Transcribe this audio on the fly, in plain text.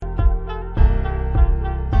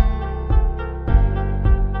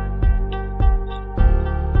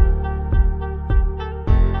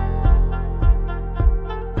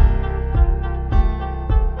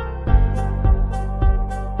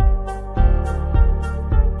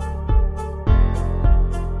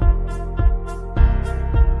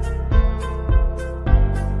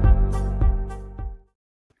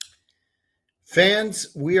Fans,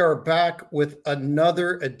 we are back with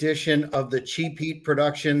another edition of the Cheap Heat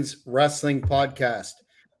Productions Wrestling Podcast.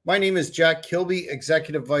 My name is Jack Kilby,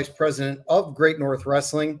 Executive Vice President of Great North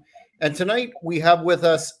Wrestling. And tonight we have with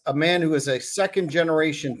us a man who is a second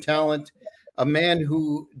generation talent, a man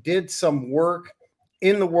who did some work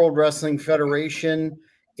in the World Wrestling Federation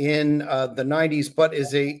in the 90s, but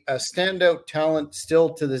is a standout talent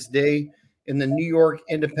still to this day in the New York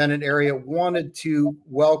independent area. Wanted to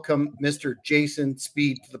welcome Mr. Jason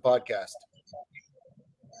Speed to the podcast.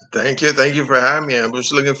 Thank you. Thank you for having me. I'm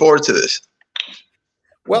just looking forward to this.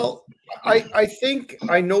 Well, I think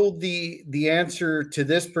I know the answer to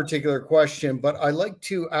this particular question, but I like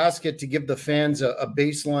to ask it to give the fans a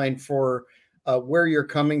baseline for where you're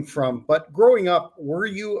coming from. But growing up, were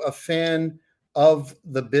you a fan of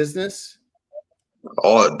the business?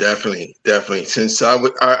 Oh, definitely. Since I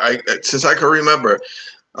can remember,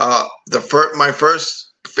 my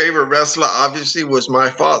first favorite wrestler obviously was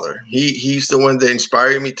my father. He's the one that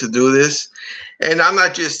inspired me to do this, and I'm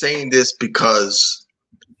not just saying this because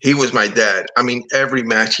he was my dad. I mean, every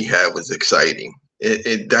match he had was exciting.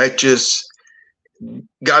 That just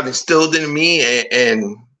got instilled in me,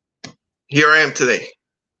 and here I am today.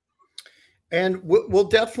 And we'll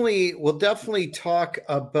definitely talk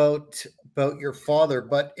about your father,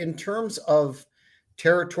 but in terms of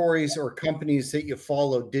territories or companies that you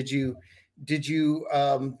followed, did you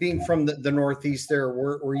being from the Northeast there,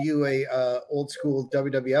 were you a old school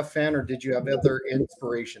WWF fan, or did you have other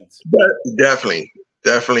inspirations?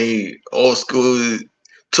 Definitely old school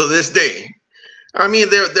to this day. I mean,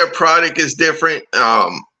 their product is different,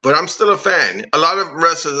 but I'm still a fan. A lot of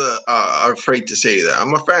wrestlers are afraid to say that.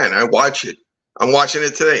 I'm a fan. I watch it. I'm watching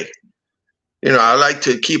it today. You know, I like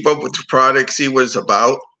to keep up with the product, see what it's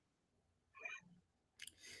about.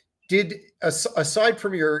 Aside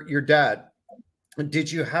from your dad,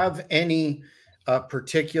 did you have any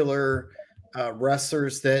particular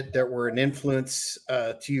wrestlers that were an influence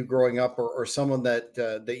to you growing up, or someone that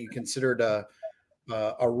you considered a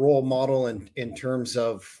role model in terms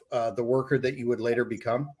of the worker that you would later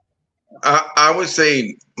become? I would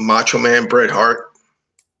say Macho Man Bret Hart.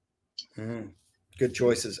 Mm-hmm. Good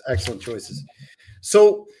choices. Excellent choices.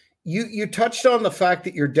 So you touched on the fact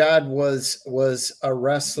that your dad was a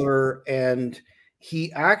wrestler, and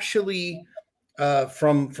he actually,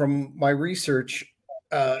 from my research,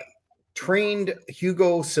 trained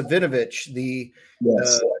Hugo Savinovich, the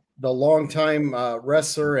longtime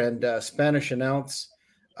wrestler and Spanish announce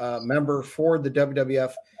member for the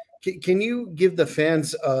WWF. Can you give the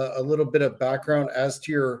fans a little bit of background as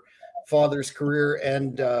to your father's career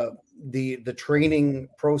and the training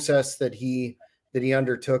process that he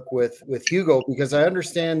undertook with Hugo? Because I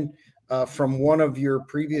understand from one of your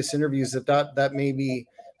previous interviews that may be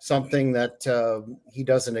something that he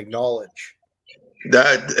doesn't acknowledge.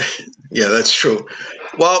 That's true.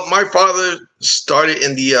 Well, my father started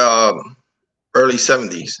in the early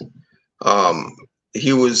 70s.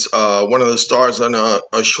 He was one of the stars on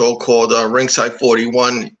a show called Ringside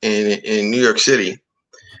 41 in New York City.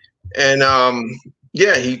 And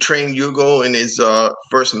he trained Hugo in his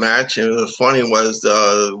first match. And the funny was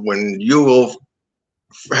when Hugo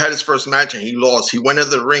had his first match and he lost, he went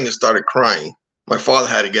into the ring and started crying. My father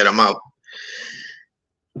had to get him out.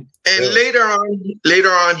 And really? later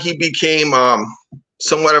on, he became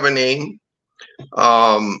somewhat of a name.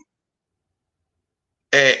 And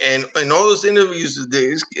in all those interviews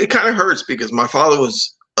today, it kind of hurts because my father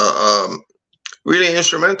was really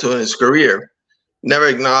instrumental in his career. Never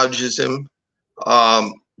acknowledges him.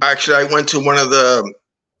 Actually, I went to one of the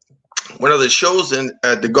shows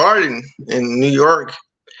at the Garden in New York,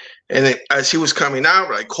 and as he was coming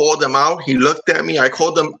out, I called him out. He looked at me. I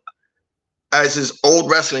called him as his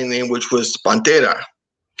old wrestling name, which was Pantera.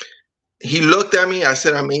 He looked at me. I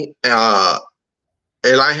said, El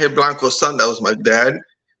Ángel Blanco's son, that was my dad,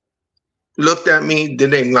 looked at me,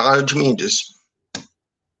 didn't acknowledge me, and just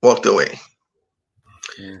walked away.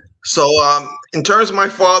 Yeah. So in terms of my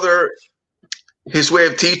father, his way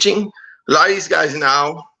of teaching, a lot of these guys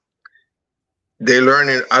now, I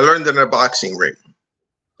learned in a boxing ring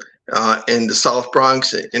in the South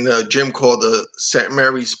Bronx, in a gym called the St.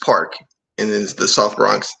 Mary's Park in the South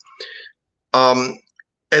Bronx. And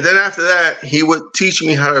then after that, he would teach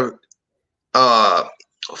me how to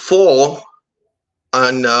fall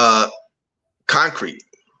on concrete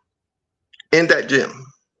in that gym.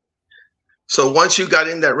 So once you got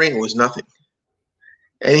in that ring, it was nothing.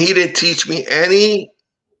 And he didn't teach me any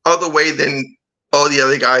other way than all the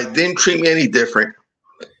other guys. Didn't treat me any different.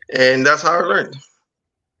 And that's how I learned.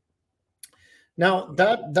 Now,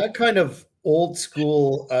 that kind of old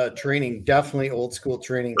school training, definitely old school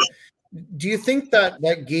training, Do you think that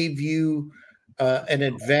that gave you an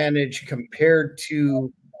advantage compared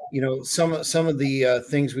to, some of the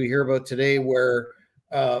things we hear about today, where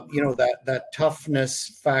that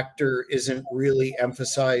toughness factor isn't really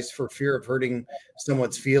emphasized for fear of hurting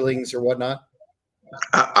someone's feelings or whatnot?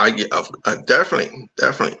 I definitely,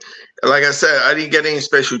 definitely. Like I said, I didn't get any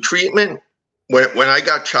special treatment. When I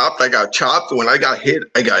got chopped, I got chopped. When I got hit,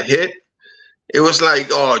 I got hit. It was like,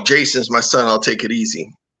 oh, Jason's my son. I'll take it easy.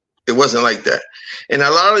 It wasn't like that. And a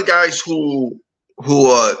lot of guys who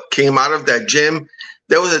came out of that gym,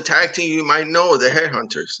 there was a tag team you might know, the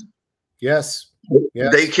Headhunters. Yes.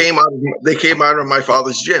 Yes. They came out of my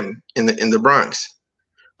father's gym in the Bronx.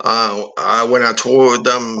 I went on tour with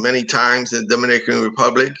them many times in the Dominican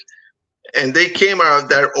Republic, and they came out of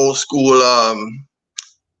that old school,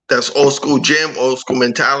 gym, old school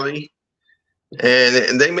mentality,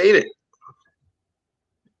 and they made it.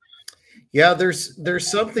 Yeah, there's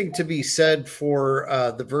something to be said for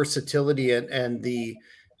the versatility and the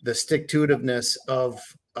stick-to-itiveness of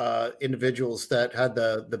individuals that had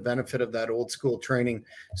the benefit of that old school training.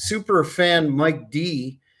 Super fan Mike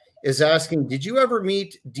D is asking, did you ever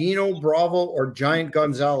meet Dino Bravo or Giant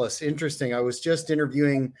Gonzalez? Interesting. I was just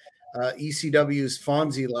interviewing ECW's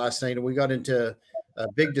Fonzie last night, and we got into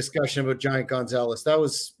a big discussion about Giant Gonzalez. That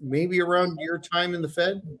was maybe around your time in the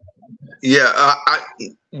Fed? Yeah,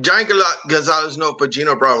 Giant Gonzalez, no, but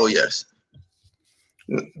Gino Bravo, yes.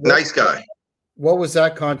 Nice guy. What was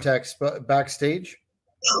that context? Backstage?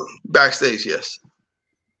 Backstage, yes.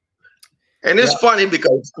 And it's funny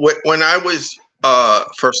because when I was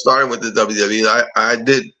first started with the WWE, I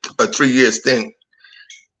did a 3-year stint.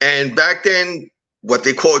 And back then, what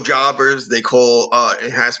they call jobbers, they call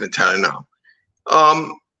enhancement talent now.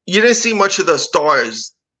 You didn't see much of the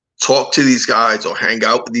stars talk to these guys or hang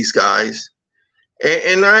out with these guys.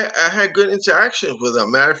 And I had good interactions with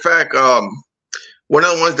them. Matter of fact, one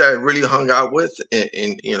of the ones that I really hung out with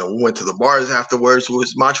and we went to the bars afterwards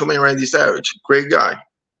was Macho Man Randy Savage. Great guy.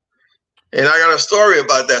 And I got a story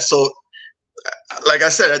about that. So, like I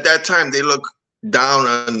said, at that time, they looked down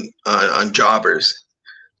on jobbers.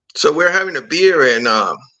 So we're having a beer, and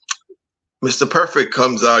Mr. Perfect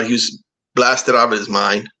comes out. He's blasted out of his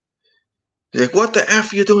mind. He's like, what the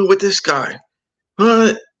F are you doing with this guy?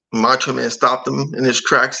 Macho Man stopped him in his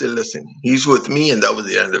tracks and said, listen, he's with me, and that was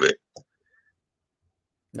the end of it.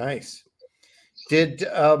 Nice. Did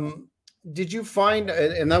you find,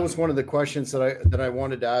 and that was one of the questions that I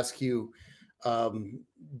wanted to ask you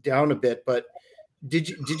down a bit, but did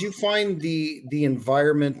you find the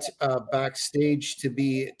environment backstage to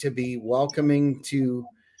be welcoming to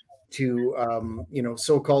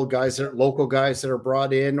so-called guys, that local guys that are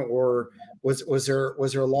brought in, or was there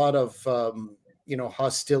a lot of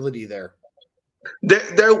hostility there?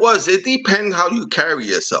 There was. It depends how you carry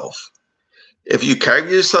yourself. If you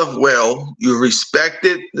carry yourself well, you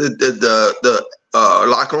respected the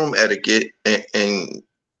locker room etiquette, and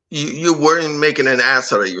you weren't making an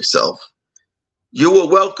ass out of yourself, you were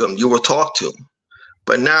welcome. You were talked to.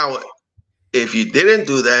 But now, if you didn't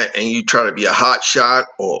do that and you try to be a hot shot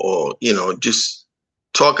or just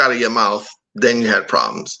talk out of your mouth, then you had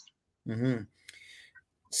problems. Mm-hmm.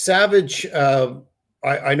 Savage,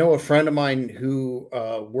 I know a friend of mine who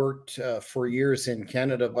worked for years in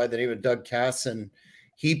Canada by the name of Doug Cass, and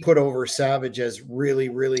he put over Savage as really,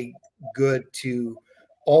 really good to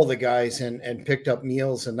all the guys and picked up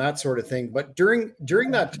meals and that sort of thing. But during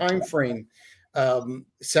that time frame,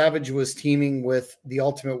 Savage was teaming with the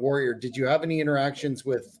Ultimate Warrior. Did you have any interactions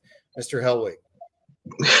with Mr. Hellwig?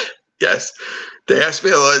 Yes, they asked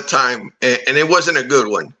me a lot of time, and it wasn't a good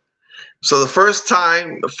one. So the first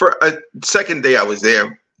time, second day I was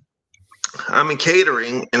there, I'm in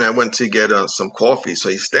catering, and I went to get some coffee. So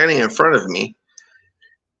he's standing in front of me,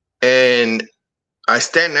 and I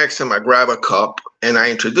stand next to him. I grab a cup, and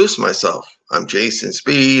I introduce myself. I'm Jason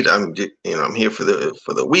Speed. I'm here for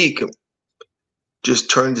the week.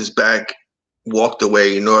 Just turned his back, walked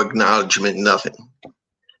away, no acknowledgement, nothing.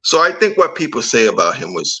 So I think what people say about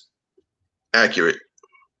him was accurate.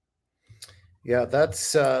 Yeah,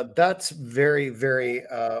 that's very, very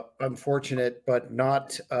unfortunate, but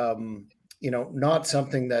not not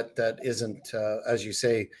something that isn't, as you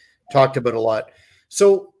say, talked about a lot.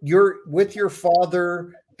 So you're with your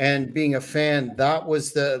father and being a fan, that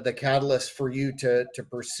was the catalyst for you to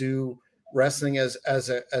pursue wrestling as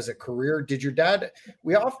a career. Did your dad?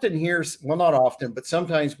 We often hear, well, not often, but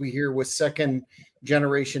sometimes we hear with second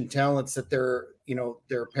generation talents that their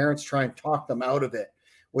parents try and talk them out of it.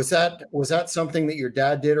 Was that something that your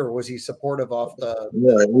dad did, or was he supportive of the?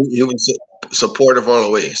 Yeah, he was supportive all the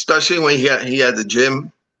way, especially when he had the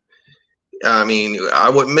gym. I mean, I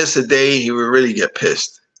would miss a day, he would really get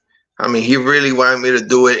pissed. I mean, he really wanted me to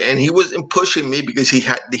do it, and he wasn't pushing me because he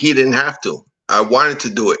didn't have to. I wanted to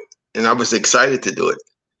do it, and I was excited to do it.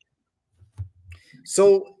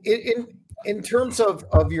 So, in terms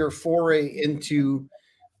of your foray into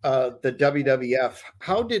the WWF,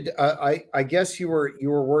 how did I guess you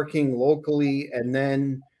were working locally, and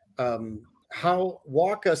then how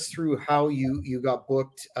walk us through how you got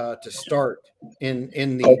booked to start in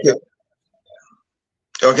the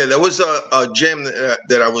Okay, there was a gym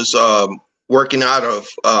that I was working out of.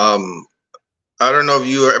 I don't know if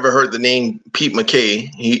you ever heard the name Pete McKay.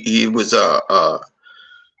 He was a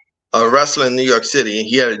wrestler in New York City.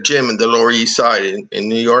 He had a gym in the Lower East Side in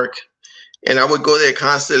New York, and I would go there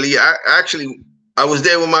constantly. I was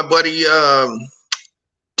there with my buddy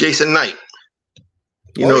Jason Knight.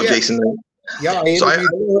 Jason Knight. Yeah, I interviewed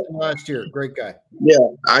him last year. Great guy. Yeah,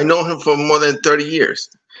 I know him for more than 30 years.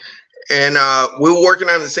 And we were working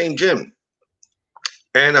on the same gym.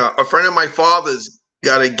 And a friend of my father's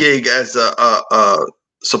got a gig as a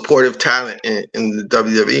supportive talent in the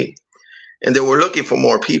WWE. And they were looking for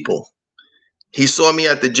more people. He saw me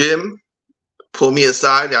at the gym, pulled me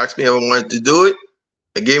aside, asked me if I wanted to do it.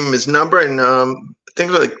 I gave him his number, and I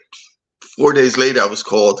think like 4 days later I was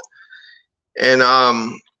called. And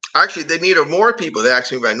actually, they needed more people. They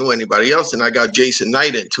asked me if I knew anybody else, and I got Jason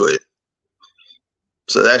Knight into it.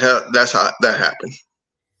 So that's how that happened.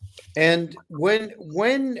 And when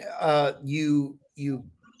you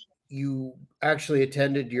actually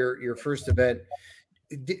attended your first event,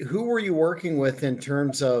 who were you working with in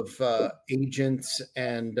terms of agents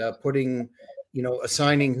and putting,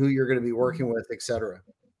 assigning who you're going to be working with, etc.?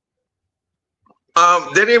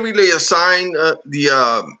 They didn't really assign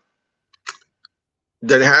the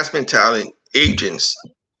enhancement talent agents.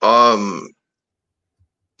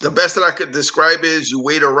 The best that I could describe is you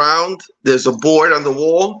wait around. There's a board on the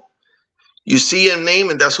wall. You see a name,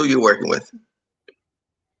 and that's who you're working with.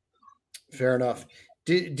 Fair enough.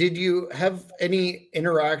 Did you have any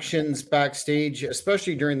interactions backstage,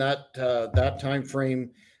 especially during that time frame?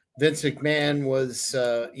 Vince McMahon was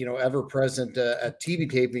ever present at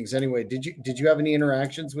TV tapings. Anyway, did you have any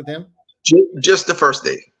interactions with him? Just the first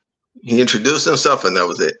day. He introduced himself, and that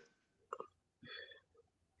was it.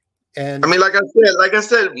 And I mean, like I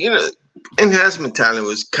said, enhancement talent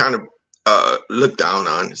was kind of looked down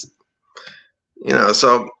on.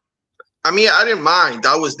 So I mean, I didn't mind.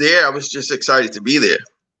 I was there. I was just excited to be there.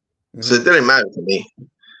 Mm-hmm. So it didn't matter to me.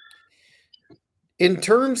 In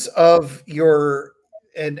terms of your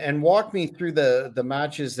and walk me through the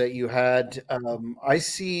matches that you had. I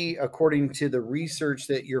see, according to the research,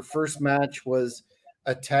 that your first match was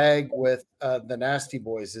a tag with the Nasty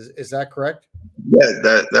Boys. Is that correct? Yeah,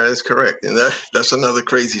 that is correct. And that's another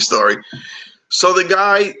crazy story. So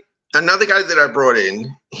another guy that I brought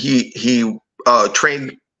in, he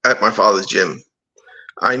trained at my father's gym.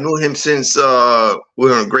 I knew him since we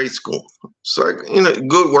were in grade school. So,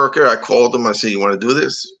 good worker. I called him. I said, "You want to do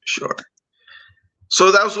this?" Sure. So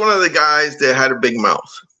that was one of the guys that had a big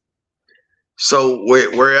mouth. So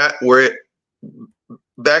we're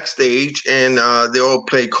backstage, and they all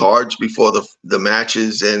play cards before the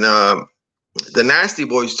matches. And the Nasty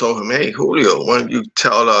Boys told him, "Hey, Julio, why don't you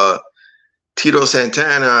tell Tito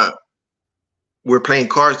Santana we're playing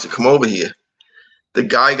cards to come over here?" The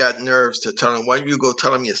guy got nerves to tell him, "Why don't you go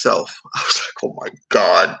tell him yourself?" I was like, "Oh my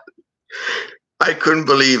God." I couldn't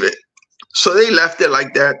believe it. So they left it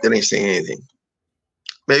like that. They didn't say anything.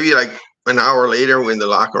 Maybe like an hour later, we're in the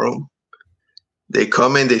locker room. They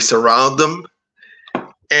come in, they surround them.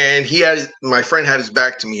 And my friend had his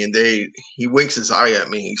back to me, and he winks his eye at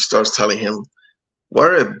me. He starts telling him, "Why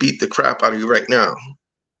do I beat the crap out of you right now?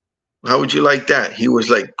 How would you like that?" He was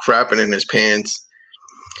like crapping in his pants.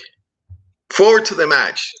 Forward to the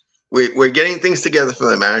match. We're getting things together for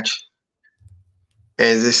the match.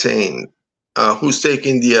 And they're saying, "Who's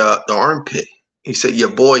taking the armpit?" He said,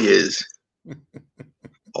 "Your boy is."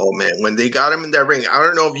 Oh, man. When they got him in that ring, I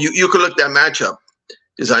don't know if you could look that match up.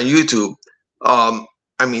 It's on YouTube.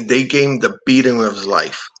 I mean, they gave him the beating of his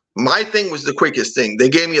life. My thing was the quickest thing. They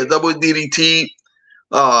gave me a double DDT.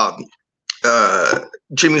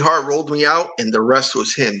 Jimmy Hart rolled me out, and the rest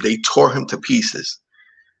was him. They tore him to pieces.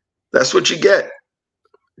 That's what you get.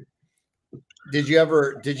 Did you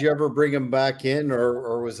ever bring him back in,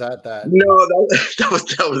 or was that? No, that was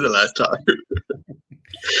the last time.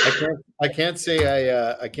 I can't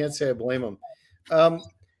say I blame him.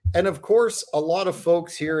 And of course, a lot of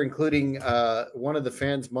folks here, including one of the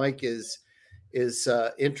fans, Mike, is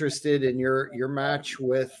interested in your match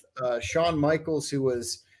with Shawn Michaels, who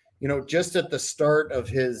was, just at the start of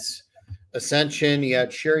his Ascension. He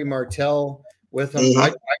had Sherry Martel with him.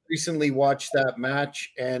 I recently watched that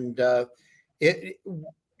match, and it.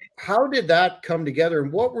 How did that come together?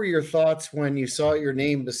 And what were your thoughts when you saw your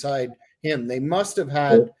name beside him? They must have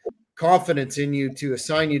had confidence in you to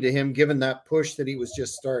assign you to him, given that push that he was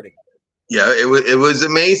just starting. Yeah, it was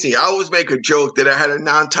amazing. I always make a joke that I had a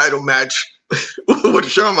non-title match with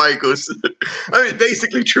Shawn Michaels. I mean,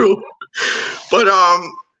 basically true. But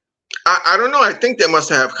I don't know. I think they must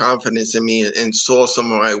have confidence in me and saw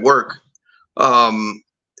some of my work.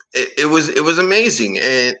 It was amazing.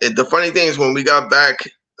 And the funny thing is, when we got back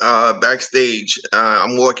backstage,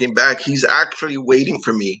 I'm walking back. He's actually waiting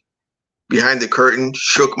for me behind the curtain.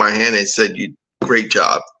 Shook my hand and said, "You great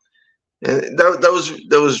job." And that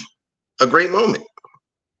was a great moment,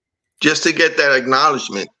 just to get that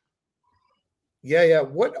acknowledgement. Yeah.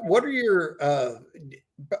 What are your?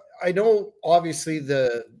 I know obviously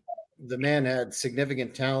the man had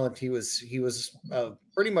significant talent. He was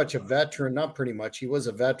pretty much a veteran. Not pretty much. He was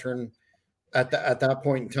a veteran at that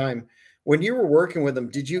point in time. When you were working with him,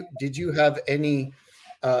 did you have any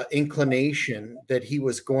inclination that he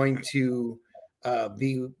was going to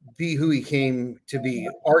be who he came to be,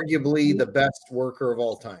 arguably the best worker of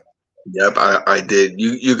all time? Yep, I did.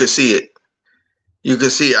 You could see it. You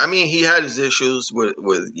could see it. I mean, he had his issues with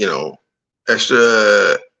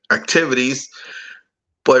extra activities,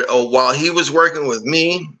 but while he was working with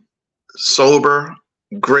me, sober,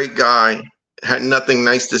 great guy, had nothing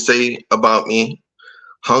nice to say about me.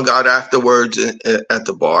 Hung out afterwards at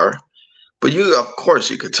the bar, but of course,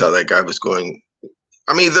 you could tell that guy was going.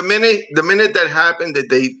 I mean, the minute that happened, that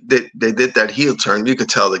they did that heel turn, you could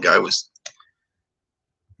tell the guy was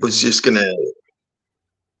just gonna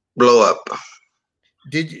blow up.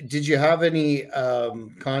 Did you have any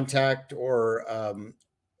contact or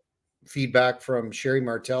feedback from Sherry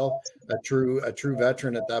Martel, a true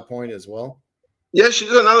veteran at that point as well? Yeah,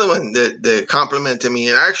 she's another one that complimented me.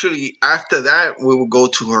 And actually, after that, we would go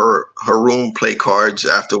to her room, play cards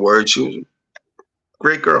afterwards. She was a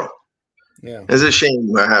great girl. Yeah, it's a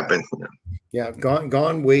shame what happened. Yeah,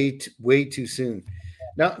 gone way too soon.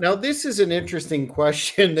 Now this is an interesting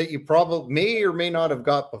question that you probably may or may not have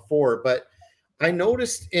got before, but I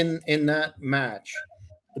noticed in that match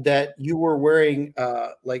that you were wearing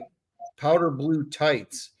like powder blue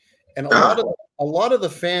tights, and a lot of the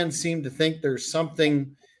fans seem to think there's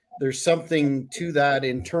something to that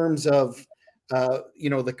in terms of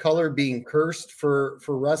the color being cursed for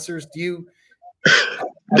wrestlers. Do you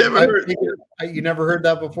you never heard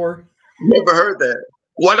that before? Never heard that.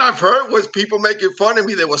 What I've heard was people making fun of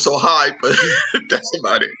me. They were so high, but that's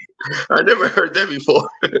about it. I never heard that before.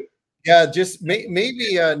 Yeah, just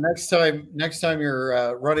maybe next time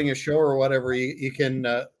you're running a show or whatever, you can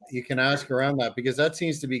ask around that, because that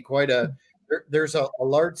seems to be quite there's a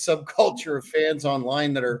large subculture of fans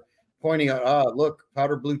online that are pointing out, look,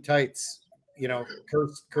 powder blue tights,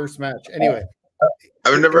 curse match. Anyway,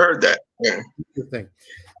 I've never heard that. Yeah. Thing.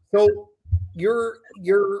 So your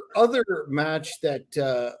other match that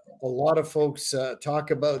a lot of folks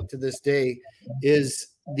talk about to this day is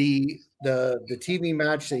the TV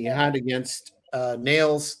match that you had against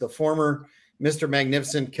Nails, the former Mr.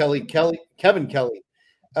 Magnificent Kevin Kelly.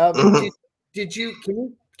 Did you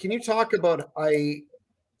can you talk about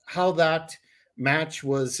how that match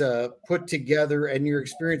was put together and your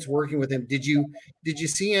experience working with him? Did you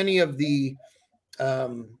see any of the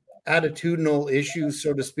attitudinal issues,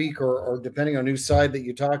 so to speak, or depending on whose side that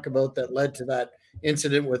you talk about, that led to that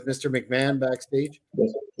incident with Mr. McMahon backstage?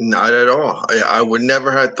 Not at all. I would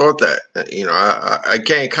never have thought that. I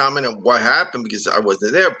can't comment on what happened because I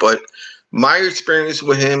wasn't there, but my experience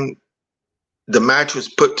with him, the match was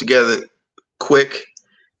put together quick.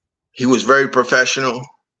 He was very professional.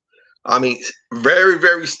 I mean, very,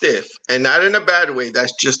 very stiff, and not in a bad way.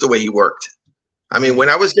 That's just the way he worked. I mean, when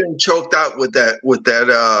I was getting choked out with that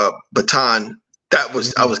baton,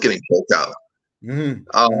 I was getting choked out.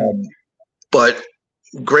 Mm-hmm. But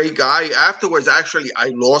great guy. Afterwards, actually, I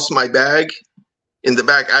lost my bag in the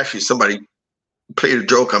back. Actually, somebody played a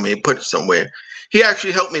joke on me and put it somewhere. He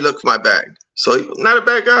actually helped me look for my bag. So not a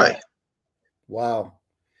bad guy. Wow.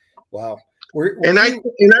 And I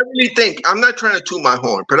really think, I'm not trying to toot my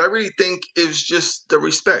horn, but I really think it was just the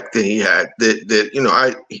respect that he had.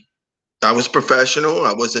 I was professional.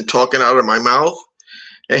 I wasn't talking out of my mouth.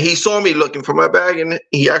 And he saw me looking for my bag, and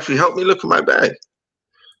he actually helped me look for my bag.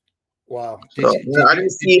 Wow. I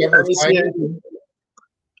didn't see anything.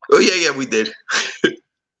 Oh, yeah, we did.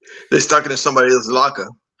 They stuck it in somebody else's locker.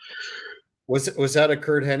 Was that a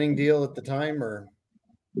Kurt Hennig deal at the time, or?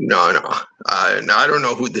 No. I don't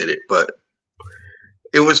know who did it, but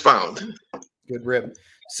it was found. Good rib.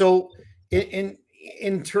 So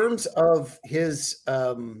In terms of his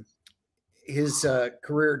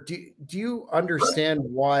career, do you understand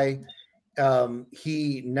why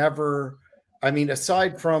he never? I mean,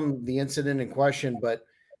 aside from the incident in question, but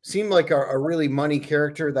seemed like a really money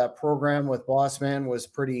character. That program with Boss Man was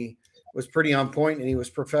pretty on point, and he was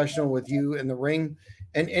professional with you in the ring.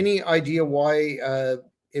 And any idea why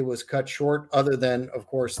it was cut short, other than, of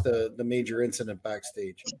course, the major incident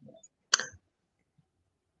backstage?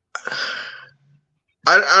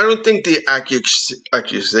 I don't think the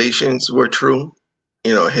accusations were true.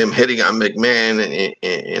 You know, him hitting on McMahon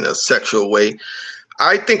in a sexual way.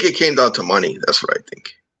 I think it came down to money. That's what I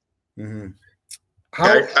think. Mm-hmm.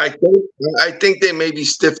 I think they maybe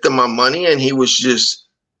stiffed him on money, and he was just,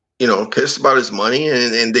 you know, pissed about his money,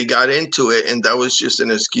 and they got into it, and that was just an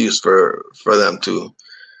excuse for them to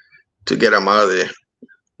get him out of there.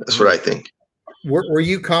 That's what I think. Were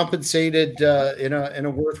you compensated in a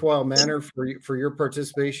worthwhile manner for your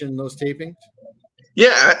participation in those tapings?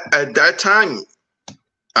 Yeah, at that time,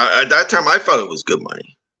 I felt it was good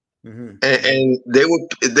money. Mm-hmm. And they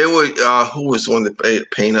would who was the one that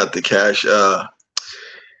paying out the cash?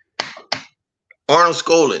 Arnold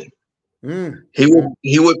Skolin. He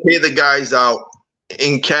would pay the guys out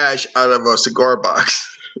in cash out of a cigar box.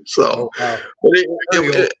 So,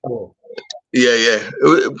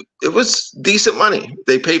 it was decent money.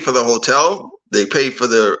 They paid for the hotel. They paid for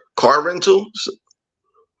the car rental.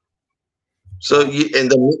 So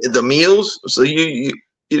and the meals. So you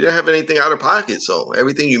didn't have anything out of pocket. So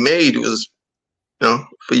everything you made was, you know,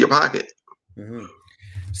 for your pocket. Mm-hmm.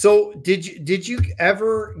 So did you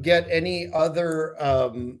ever get any other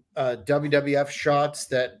WWF shots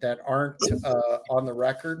that aren't on the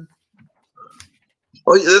record?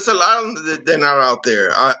 Oh, there's a lot of them that are out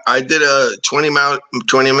there. I did a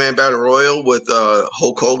 20-man battle royal with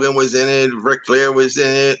Hulk Hogan was in it, Ric Flair was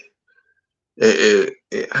in it.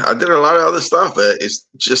 I did a lot of other stuff. It's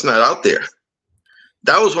just not out there.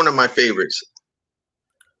 That was one of my favorites.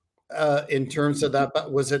 In terms of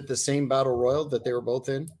that, was it the same battle royal that they were both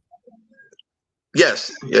in?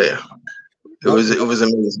 Yes, yeah. It was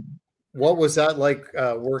amazing. What was that like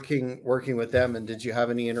working with them, and did you have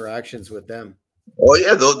any interactions with them? Oh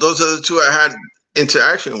yeah, those are the two I had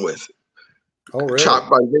interaction with. Oh really? Chopped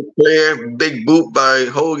by Ric Flair, big boot by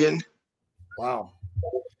Hogan. Wow.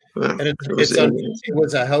 Yeah, and it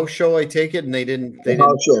was a house show, I take it, and they didn't.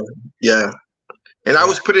 House show. Yeah, and I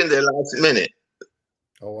was put in there last minute.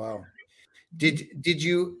 Oh wow! Did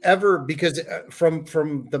you ever, because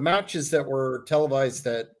from the matches that were televised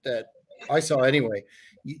that I saw anyway,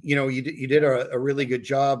 you did a really good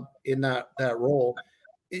job in that role.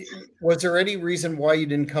 Was there any reason why you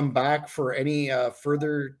didn't come back for any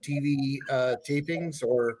further TV tapings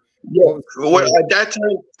or? Yeah, well, at that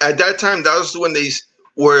time, that was when they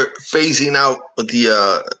were phasing out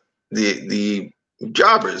the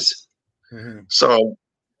jobbers. Mm-hmm. So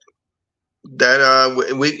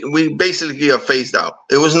that we basically got phased out.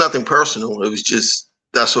 It was nothing personal. It was just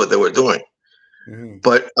that's what they were doing. Mm-hmm.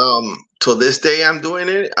 But till this day, I'm doing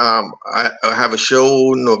it. I have a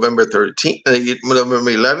show November 13th,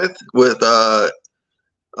 November 11th with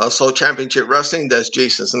Soul Championship Wrestling. That's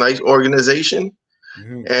Jason's nice organization.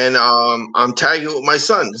 Mm-hmm. And I'm tagging with my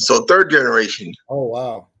son, so third generation. Oh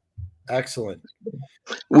wow, excellent.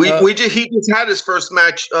 He just had his first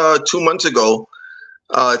match 2 months ago,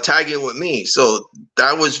 tagging with me. So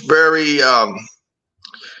that was very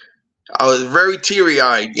I was very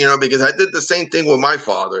teary-eyed, because I did the same thing with my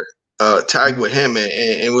father, tagged with him, and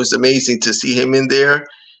it was amazing to see him in there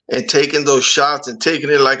and taking those shots and taking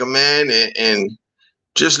it like a man and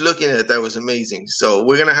just looking at that was amazing. So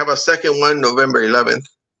we're gonna have a second one November 11th.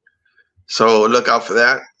 So look out for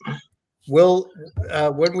that. Well,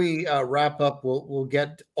 when we wrap up, we'll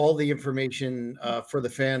get all the information for the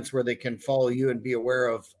fans where they can follow you and be aware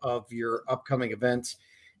of your upcoming events.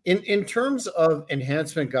 In terms of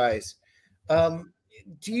enhancement, guys,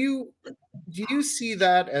 do you see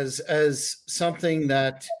that as something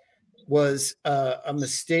that was a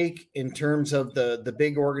mistake in terms of the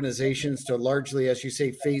big organizations to largely, as you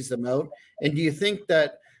say, phase them out? And do you think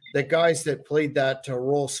that the guys that played that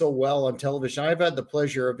role so well on television, I've had the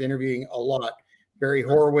pleasure of interviewing a lot, Barry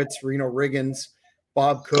Horowitz, Reno Riggins,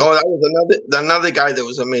 Bob Cook. Oh, that was another guy that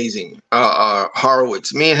was amazing.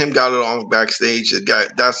 Horowitz. Me and him got along backstage. The guy,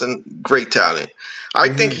 that's a great talent. I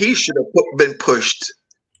think he should have been pushed.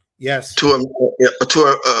 Yes. To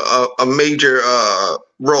a major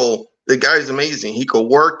role. The guy's amazing. He could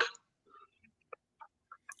work.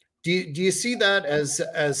 Do you see that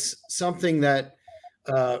as something that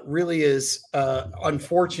really is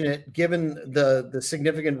unfortunate, given the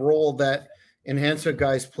significant role that enhancement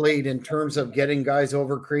guys played in terms of getting guys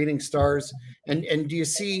over, creating stars? And do you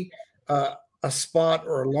see a spot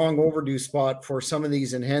or a long overdue spot for some of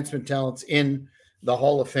these enhancement talents in the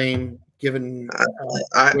Hall of Fame? Given,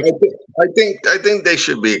 I think they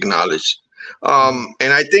should be acknowledged,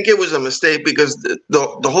 and I think it was a mistake because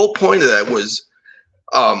the whole point of that was,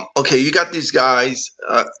 okay, you got these guys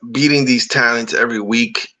beating these talents every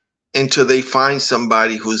week until they find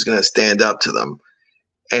somebody who's going to stand up to them,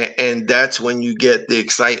 and that's when you get the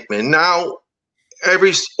excitement. Now,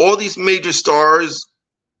 all these major stars,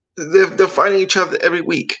 they're fighting each other every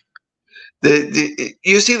week.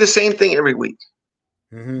 You see the same thing every week.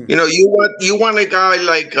 Mm-hmm. You know, you want a guy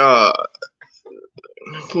like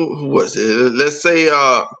who was it? Let's say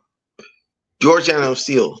Georgiano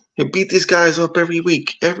Steele. He beat these guys up every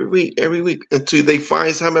week, until they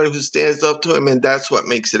find somebody who stands up to him, and that's what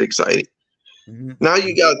makes it exciting. Mm-hmm. Now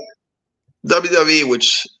you got WWE,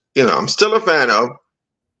 which I'm still a fan of,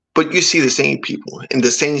 but you see the same people in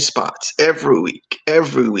the same spots every week,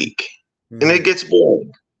 Mm-hmm. and it gets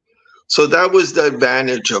boring. So that was the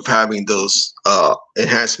advantage of having those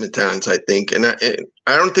enhancement talents, I think, and I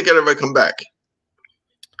don't think it'll ever come back.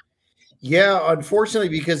 Yeah, unfortunately,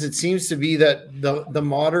 because it seems to be that the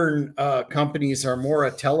modern companies are more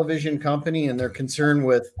a television company, and they're concerned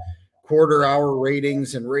with quarter hour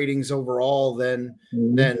ratings and ratings overall than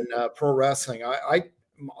pro wrestling.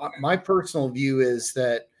 My personal view is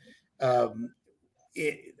that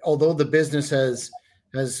although the business has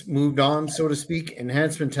moved on, so to speak,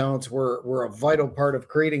 enhancement talents were a vital part of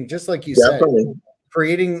creating, just like you Definitely. said,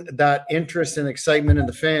 creating that interest and excitement in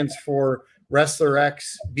the fans for Wrestler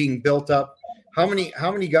X being built up. How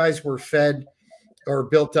many guys were fed or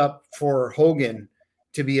built up for Hogan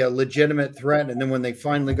to be a legitimate threat, and then when they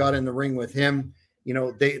finally got in the ring with him,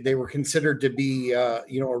 they were considered to be a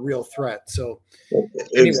real threat. So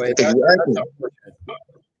anyway, that's unfortunate.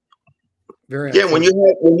 Very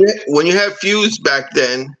unfortunate. When you had feuds back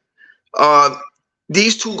then,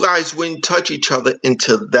 these two guys wouldn't touch each other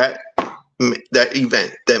until that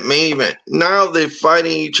event, that main event. Now they're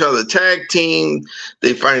fighting each other tag team,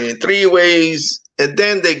 they're fighting in 3-ways, and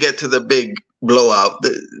then they get to the big blowout.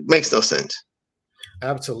 It makes no sense.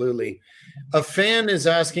 Absolutely. A fan is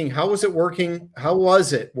asking, how was it working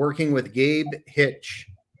with Gabe Hitch?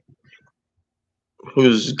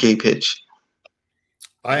 Who's Gabe Hitch?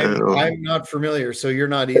 I'm not familiar, so you're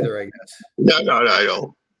not either, I guess. No, I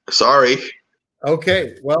don't. Sorry.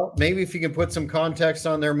 Okay, well, maybe if you can put some context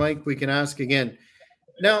on there, Mike, we can ask again.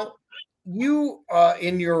 Now, you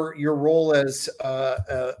in your role as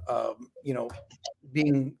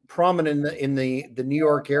being prominent in the New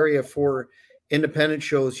York area for independent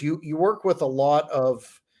shows, you work with a lot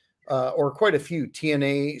of or quite a few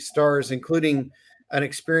TNA stars, including an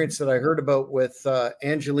experience that I heard about with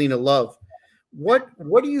Angelina Love. What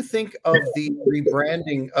do you think of the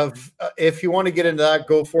rebranding of? If you want to get into that,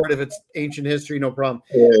 go for it. If it's ancient history, no problem.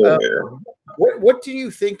 What do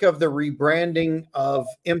you think of the rebranding of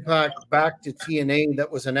Impact back to TNA that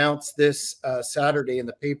was announced this Saturday in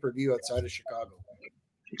the pay-per-view outside of Chicago?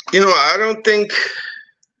 I don't think.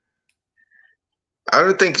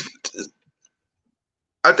 I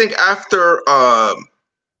think after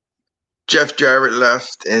Jeff Jarrett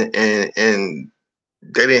left and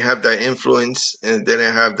they didn't have that influence, and they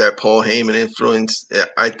didn't have that Paul Heyman influence,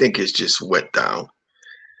 I think it's just went down.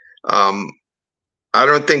 I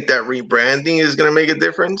don't think that rebranding is going to make a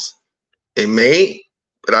difference. It may,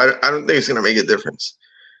 but I don't think it's going to make a difference.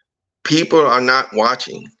 People are not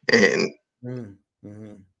watching, and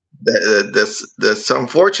that's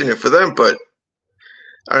unfortunate for them. But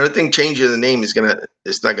I don't think changing the name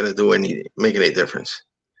it's not going to make any difference.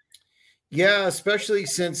 Yeah, especially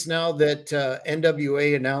since now that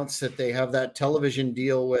NWA announced that they have that television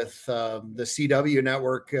deal with the CW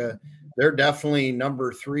network, they're definitely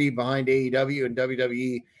number 3 behind AEW and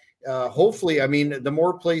WWE. Hopefully, I mean, the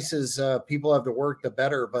more places people have to work, the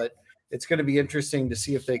better. But it's going to be interesting to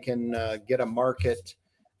see if they can get a market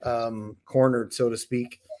cornered, so to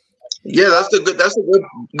speak. Yeah, that's a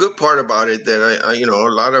good part about it. That a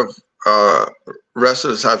lot of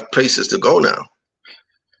wrestlers have places to go now.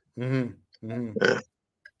 Mm-hmm. Mm-hmm. Yeah.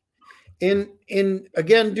 In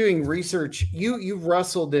again doing research, you've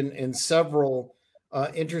wrestled in several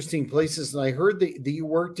interesting places, and I heard that you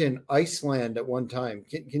worked in Iceland at one time.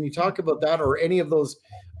 Can you talk about that, or any of those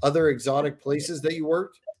other exotic places that you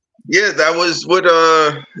worked? Yeah, that was with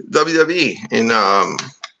WWE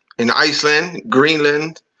in Iceland,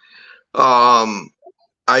 Greenland.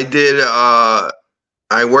 I did.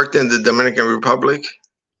 I worked in the Dominican Republic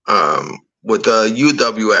with the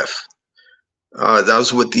WWF. That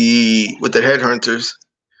was with the Headhunters.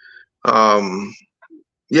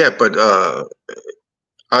 Yeah, but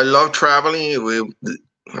I love traveling.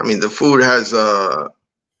 I mean, the food has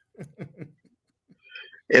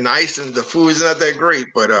in Iceland, the food is not that great,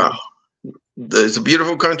 but it's a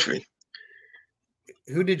beautiful country.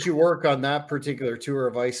 Who did you work on that particular tour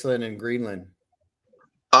of Iceland and Greenland?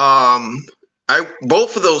 I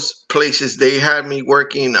both of those places they had me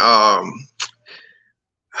working.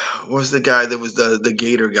 What was the guy that was the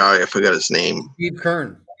Gator guy? I forgot his name. Steve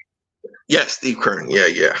Kern. Yes, Steve Kern.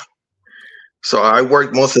 Yeah. So I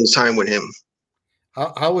worked most of the time with him.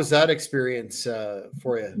 How was that experience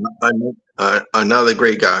for you? Another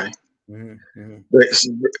great guy. Mm-hmm.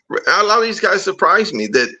 A lot of these guys surprised me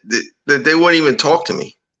that they wouldn't even talk to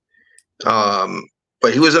me.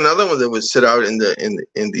 But he was another one that would sit out in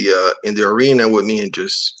the arena with me and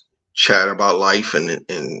just chat about life and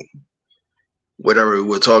whatever we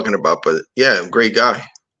were talking about. But yeah, great guy.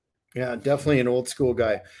 Yeah, definitely an old school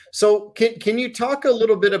guy. So can you talk a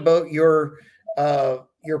little bit about your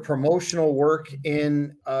promotional work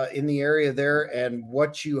in the area there and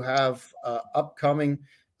what you have upcoming,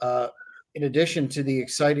 in addition to the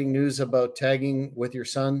exciting news about tagging with your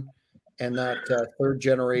son and that third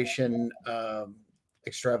generation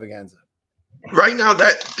extravaganza? Right now,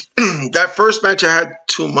 that first match I had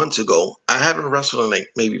 2 months ago, I haven't wrestled in like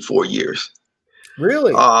maybe 4 years.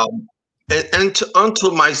 Really?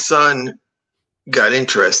 Until my son got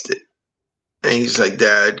interested, and he's like,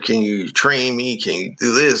 "Dad, can you train me? Can you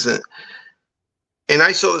do this?" And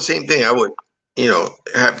I saw the same thing. I would,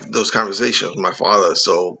 have those conversations with my father.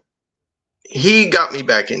 So he got me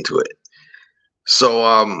back into it. So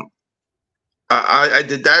I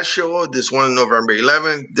did that show, this one November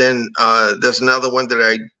 11th. Then there's another one that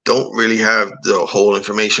I don't really have the whole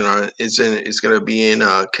information on. It's going to be in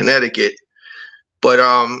Connecticut. But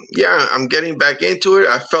yeah, I'm getting back into it.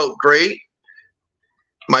 I felt great.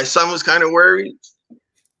 My son was kind of worried,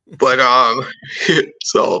 but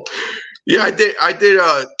so yeah, I did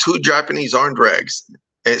 2 Japanese arm drags.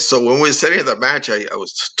 And so when we were setting the match, I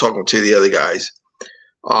was talking to the other guys.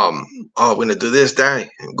 Oh, we're gonna do this, Dad,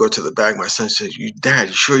 and go to the back. My son says, Dad,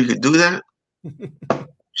 you sure you could do that?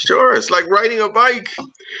 Sure, it's like riding a bike.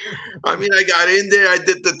 I mean, I got in there. I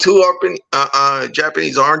did the 2 up in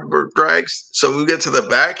Japanese arm drags. So when we get to the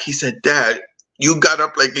back, he said, Dad, you got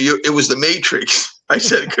up like it was the Matrix. I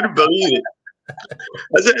said, I couldn't believe it.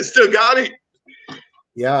 I said, I still got it.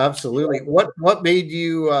 Yeah, absolutely. What made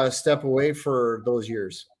you step away for those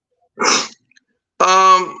years?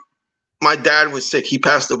 My dad was sick. He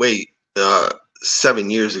passed away 7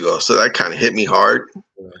 years ago, so that kind of hit me hard.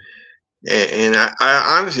 And I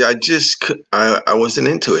honestly, I wasn't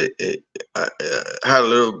into it. I had a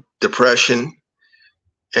little depression,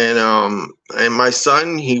 and my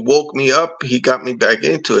son, he woke me up. He got me back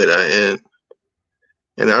into it, and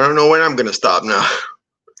I don't know when I'm going to stop now.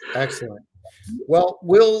 Excellent. Well,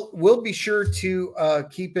 we'll be sure to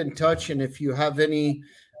keep in touch, and if you have any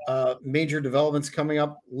major developments coming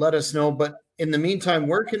up, let us know. But in the meantime,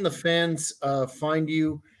 where can the fans find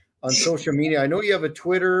you on social media? I know you have a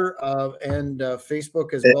Twitter and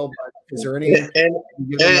Facebook as well, but is there any?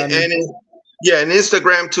 Yeah, and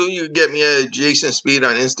Instagram too. You can get me at Jason Speed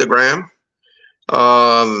on Instagram,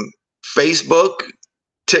 Facebook,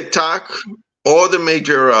 TikTok, all the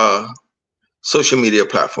major social media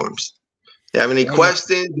platforms. If you have any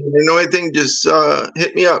questions, you know anything, just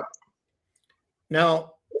hit me up.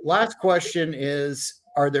 Now, last question is,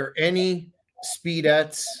 are there any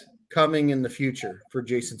Speedettes coming in the future for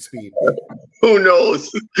Jason Speed? Who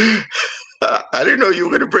knows? I didn't know you were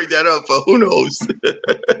going to bring that up, but who knows?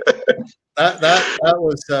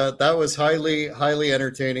 that was highly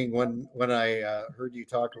entertaining when I heard you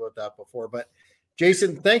talk about that before. But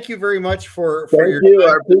Jason, thank you very much for your time.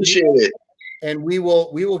 I appreciate it. And we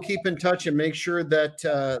will keep in touch and make sure that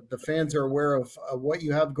the fans are aware of what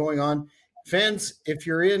you have going on. Fans, if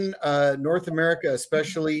you're in North America,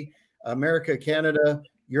 especially America, Canada,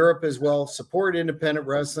 Europe as well, support independent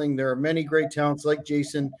wrestling. There are many great talents like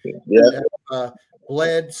Jason that have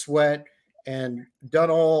bled, sweat, and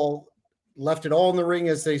left it all in the ring,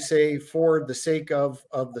 as they say, for the sake of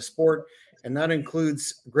the sport. And that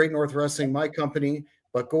includes Great North Wrestling, my company.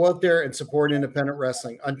 But go out there and support independent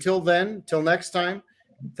wrestling. Until then, till next time,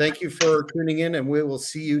 thank you for tuning in, and we will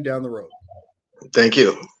see you down the road. Thank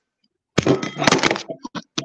you.